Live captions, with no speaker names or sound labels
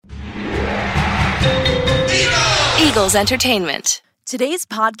Eagles Entertainment. Today's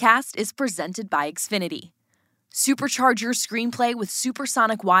podcast is presented by Xfinity. Supercharge your screenplay with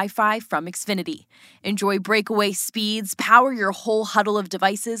supersonic Wi-Fi from Xfinity. Enjoy breakaway speeds, power your whole huddle of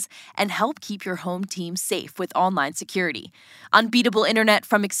devices, and help keep your home team safe with online security. Unbeatable internet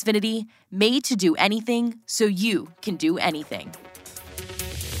from Xfinity, made to do anything so you can do anything.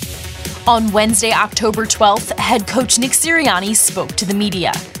 On Wednesday, October 12th, head coach Nick Sirianni spoke to the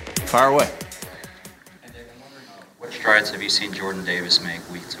media. Fire away. And Dave, I'm wondering, what strides have you seen Jordan Davis make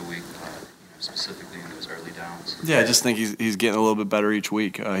week to week, specifically in those early downs? Yeah, I just think he's getting a little bit better each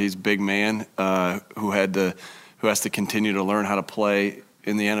week. He's a big man who has to continue to learn how to play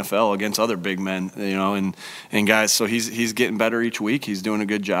in the NFL against other big men, and guys. So he's getting better each week. He's doing a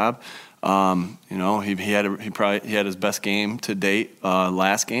good job. He had his best game to date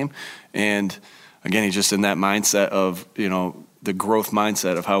last game, and again, he's just in that mindset of the growth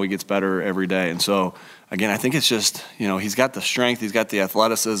mindset of how he gets better every day. And so again, I think it's just he's got the strength, he's got the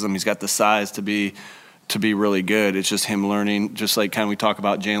athleticism, he's got the size to be really good. It's just him learning, just like kind of we talk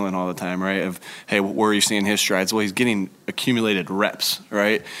about Jalen all the time, right? Of, hey, where are you seeing his strides? Well, he's getting accumulated reps,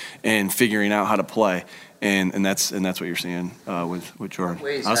 right? And figuring out how to play. And that's what you're seeing with Jordan.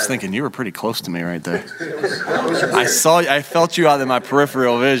 I was thinking you were pretty close to me right there. I felt you out in my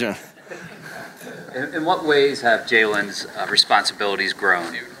peripheral vision. In what ways have Jalen's responsibilities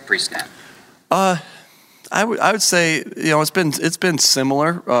grown pre-snap? I would say it's been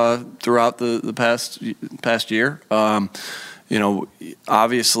similar throughout the past year.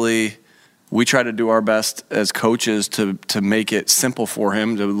 Obviously we try to do our best as coaches to make it simple for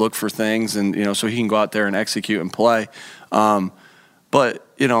him to look for things and so he can go out there and execute and play. But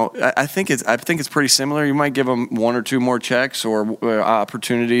I think it's pretty similar. You might give him one or two more checks or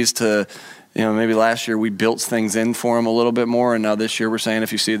opportunities to. Maybe last year we built things in for him a little bit more, and now this year we're saying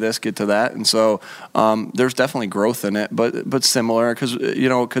if you see this, get to that. And so there's definitely growth in it, but similar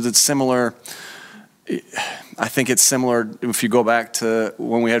because it's similar. I think it's similar if you go back to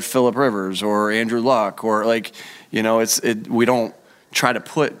when we had Phillip Rivers or Andrew Luck or we don't try to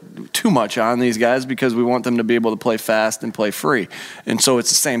put too much on these guys because we want them to be able to play fast and play free. And so it's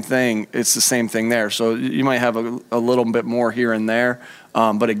the same thing. It's the same thing there. So you might have a little bit more here and there.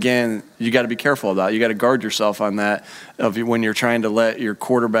 But again, you got to be careful of that. You got to guard yourself on that when you're trying to let your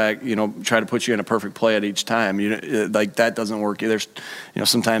quarterback, try to put you in a perfect play at each time. That doesn't work. There's,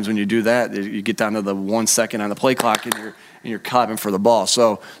 sometimes when you do that, you get down to the 1 second on the play clock and you're clapping for the ball.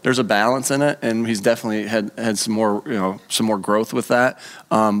 So there's a balance in it, and he's definitely had some more growth with that.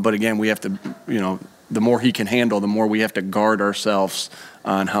 But again, we have to, the more he can handle, the more we have to guard ourselves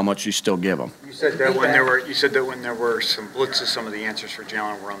on how much you still give him. You said that when there were some blitzes, some of the answers for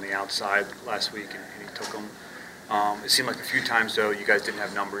Jalen were on the outside last week, and he took them. It seemed like a few times though you guys didn't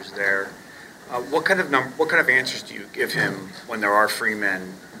have numbers there. What kind of answers do you give him when there are free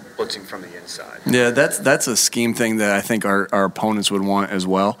men blitzing from the inside? Yeah, that's a scheme thing that I think our opponents would want as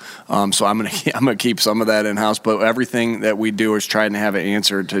well. So I'm gonna keep some of that in house. But everything that we do is trying to have an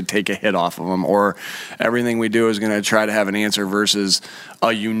answer to take a hit off of them, or everything we do is going to try to have an answer versus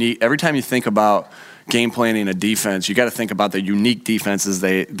a unique. Every time you think about game planning a defense, you got to think about the unique defenses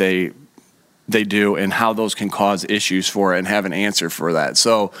they do and how those can cause issues for it and have an answer for that.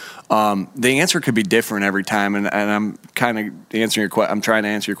 So the answer could be different every time, and I'm kind of answering I'm trying to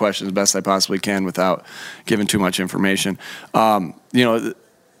answer your question as best I possibly can without giving too much information.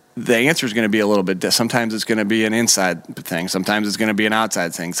 The answer is going to be a little bit different. Sometimes it's going to be an inside thing. Sometimes it's going to be an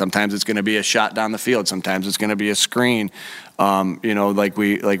outside thing. Sometimes it's going to be a shot down the field. Sometimes it's going to be a screen. Like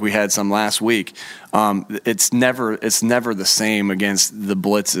we had some last week. It's never the same against the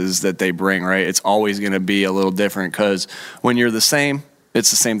blitzes that they bring, right? It's always going to be a little different because when you're the same, it's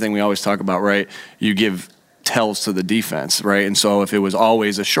the same thing we always talk about, right? You give tells to the defense, right? And so if it was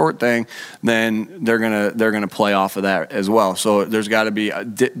always a short thing, then they're gonna play off of that as well. So there's got to be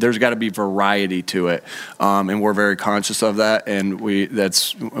variety to it, and we're very conscious of that, and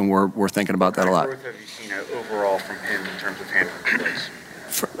we're thinking about that a lot. What growth have you seen overall from him in terms of handling the blitz?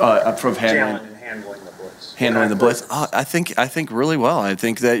 From handling. Jalen and handling the blitz. Handling the blitz. I think really well. I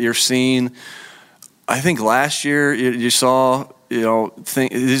think that you're seeing. I think last year you saw.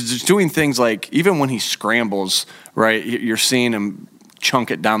 He's doing things like even when he scrambles, right? You're seeing him chunk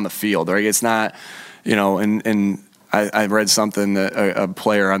it down the field, right? It's not, and I read something that a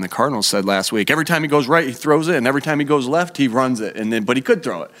player on the Cardinals said last week. Every time he goes right, he throws it, and every time he goes left, he runs it. But he could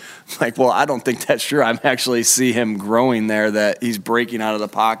throw it. Like, well, I don't think that's true. I actually see him growing there, that he's breaking out of the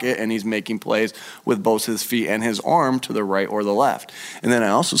pocket and he's making plays with both his feet and his arm to the right or the left. And then I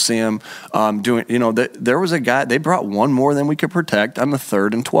also see him doing, there was a guy, they brought one more than we could protect on the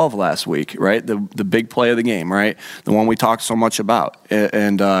 3rd and 12 last week, right? The big play of the game, right? The one we talked so much about,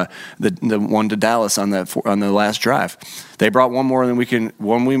 and the one to Dallas on the last drive. They brought one more than we can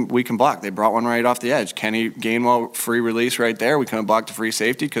block. They brought one right off the edge. Kenny Gainwell, free release right there. We couldn't block the free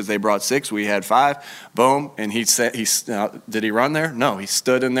safety because they brought 6. We had 5. Boom. And did he run there? No. He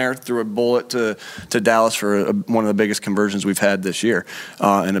stood in there, threw a bullet to Dallas for one of the biggest conversions we've had this year,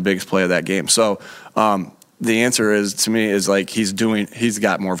 and the biggest play of that game. So the answer is, to me, is like he's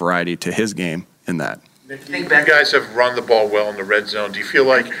got more variety to his game in that. You guys have run the ball well in the red zone. Where do you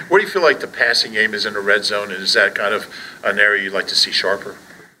feel like the passing game is in the red zone? And is that kind of an area you'd like to see sharper?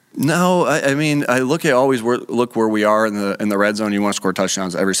 No, I mean, I look where we are in the red zone. You want to score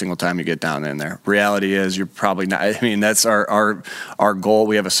touchdowns every single time you get down in there. Reality is you're probably not. I mean, that's our goal.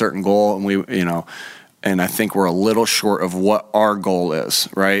 We have a certain goal, and and I think we're a little short of what our goal is,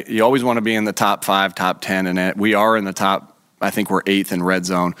 right? You always want to be in the top 5, top 10, and we are in the top. I think we're 8th in red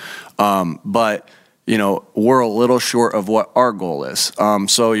zone, but we're a little short of what our goal is.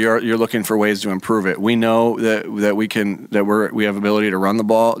 So you're looking for ways to improve it. We know that we have ability to run the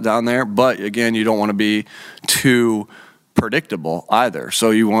ball down there, but again, you don't want to be too predictable either.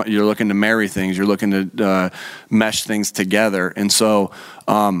 So you're looking to marry things. You're looking to mesh things together. And so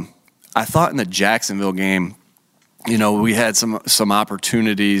I thought in the Jacksonville game, we had some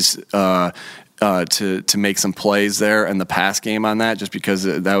opportunities to make some plays there in the pass game on that, just because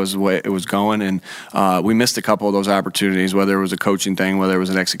that was the way it was going. And we missed a couple of those opportunities, whether it was a coaching thing, whether it was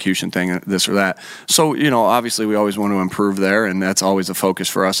an execution thing, this or that. So, obviously we always want to improve there, and that's always a focus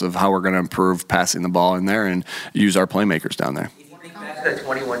for us of how we're going to improve passing the ball in there and use our playmakers down there. If you think back to the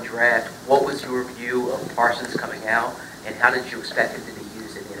 21 draft, what was your view of Parsons coming out, and how did you expect him to be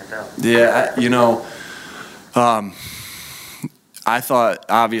used in the NFL? Yeah, I thought,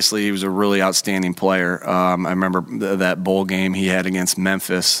 obviously, he was a really outstanding player. I remember that bowl game he had against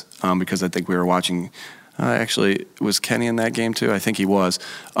Memphis, because I think we were watching. Actually, was Kenny in that game too? I think he was.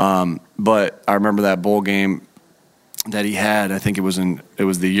 But I remember that bowl game that he had. I think it was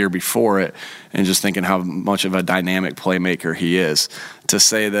the year before it, and just thinking how much of a dynamic playmaker he is. To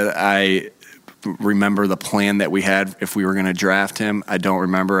say that I remember the plan that we had if we were going to draft him, I don't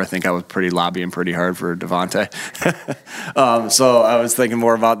remember. I think I was lobbying pretty hard for Devontae. So I was thinking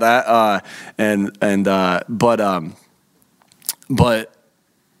more about that. But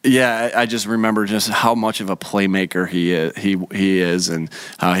yeah, I just remember just how much of a playmaker he is, and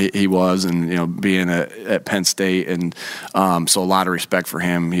how he was, and being at Penn State, and so a lot of respect for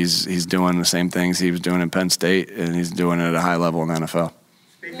him. He's doing the same things he was doing in Penn State, and he's doing it at a high level in the NFL.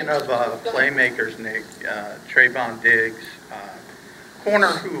 Speaking of playmakers, Nick, Trayvon Diggs, corner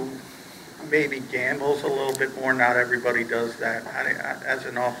who maybe gambles a little bit more. Not everybody does that. As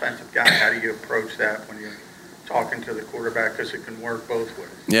an offensive guy, how do you approach that when you're talking to the quarterback, because it can work both ways?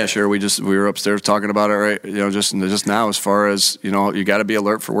 Yeah, sure. We were upstairs talking about it, right? Just now, as far as you got to be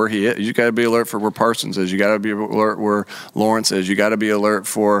alert for where he is. You got to be alert for where Parsons is. You got to be alert where Lawrence is. You got to be alert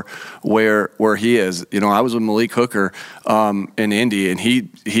for where he is. I was with Malik Hooker in Indy, and he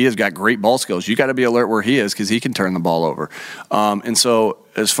has got great ball skills. You got to be alert where he is, because he can turn the ball over. And so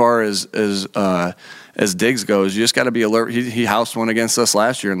as far as Diggs goes, you just got to be alert. He housed one against us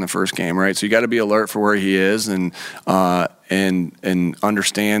last year in the first game, right? So you got to be alert for where he is, and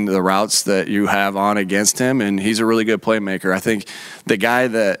understand the routes that you have on against him. And he's a really good playmaker. I think the guy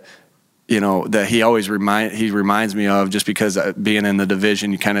that that he always reminds me of, just because being in the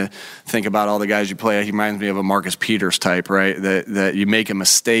division, you kind of think about all the guys you play. He reminds me of a Marcus Peters type, right? That you make a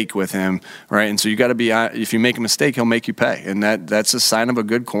mistake with him, right? And so you got to be, if you make a mistake, he'll make you pay, and that's a sign of a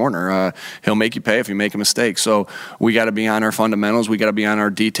good corner. He'll make you pay if you make a mistake. So we got to be on our fundamentals. We got to be on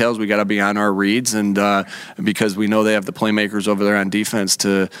our details. We got to be on our reads, and because we know they have the playmakers over there on defense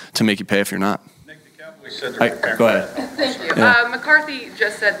to make you pay if you're not. Go ahead. Thank you. Yeah. McCarthy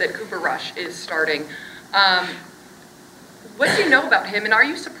just said that Cooper Rush is starting. What do you know about him, and are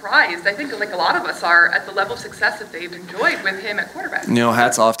you surprised? I think like a lot of us are at the level of success that they've enjoyed with him at quarterback.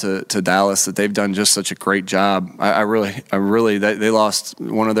 Hats off to Dallas, that they've done just such a great job. I really they lost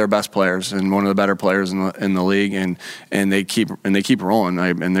one of their best players and one of the better players in the league, and they keep rolling.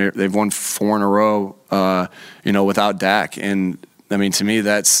 And they've won 4 in a row, without Dak. And I mean, to me,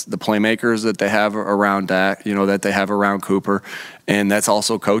 that's the playmakers that they have around Dak, that they have around Cooper, and that's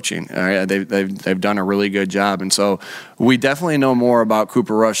also coaching. All right? They've done a really good job, and so we definitely know more about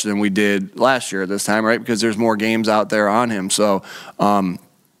Cooper Rush than we did last year at this time, right? Because there's more games out there on him. So,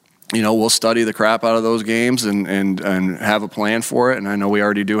 we'll study the crap out of those games and have a plan for it. And I know we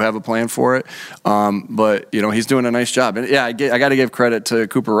already do have a plan for it. But he's doing a nice job. And yeah, I got to give credit to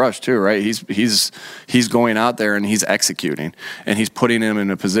Cooper Rush too, right? He's going out there and he's executing, and he's putting him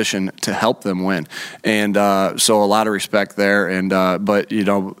in a position to help them win. And so a lot of respect there. And but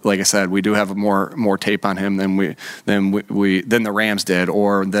like I said, we do have more tape on him than the Rams did,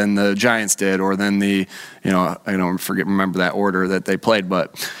 or than the Giants did, or than the I don't remember that order that they played,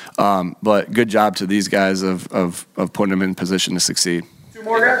 but good job to these guys of putting them in position to succeed. Two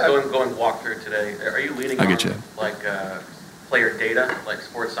more guys. Going walk through today. Are you leaning on player data, like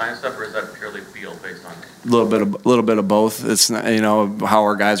sports science stuff, or is that purely field based on? A little bit of both. It's how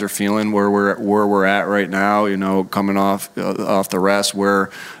our guys are feeling, where we're at right now. Coming off the rest,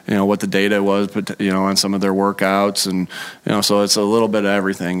 where what the data was, but on some of their workouts, and so it's a little bit of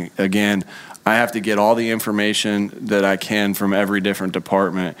everything. Again, I have to get all the information that I can from every different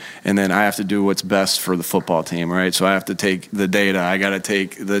department, and then I have to do what's best for the football team, right? So I have to take the data, I got to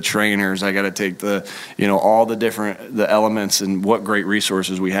take the trainers, I got to take all the elements and what great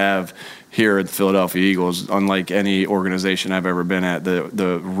resources we have here at the Philadelphia Eagles, unlike any organization I've ever been at,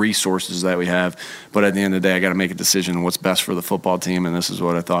 the resources that we have. But at the end of the day, I got to make a decision on what's best for the football team, and this is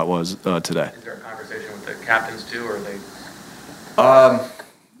what I thought was today. Is there a conversation with the captains too, or are they?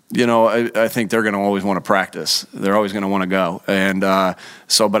 I think they're going to always want to practice. They're always going to want to go. And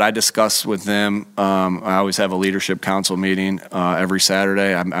but I discuss with them. I always have a leadership council meeting every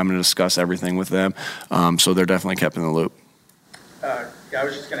Saturday. I'm going to discuss everything with them. So they're definitely kept in the loop. I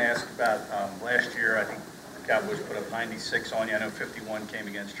was just going to ask about last year. I think the Cowboys put up 96 on you. I know 51 came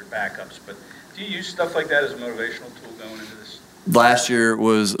against your backups. But do you use stuff like that as a motivational tool going into this? Last year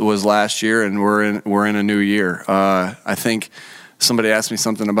was last year, and we're in a new year. I think somebody asked me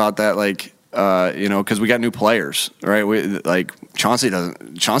something about that, because we got new players, right? Chauncey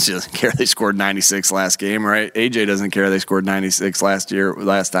doesn't care they scored 96 last game, right? AJ doesn't care they scored 96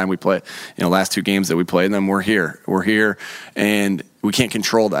 last time we played, last two games that we played them. We're here, and we can't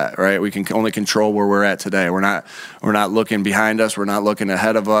control that, right? We can only control where we're at today. We're not looking behind us. We're not looking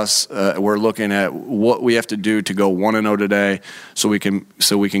ahead of us. We're looking at what we have to do to go 1-0 today, so we can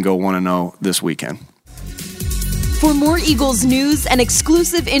go 1-0 this weekend. For more Eagles news and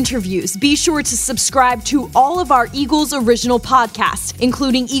exclusive interviews, be sure to subscribe to all of our Eagles original podcasts,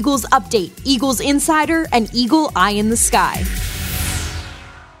 including Eagles Update, Eagles Insider, and Eagle Eye in the Sky.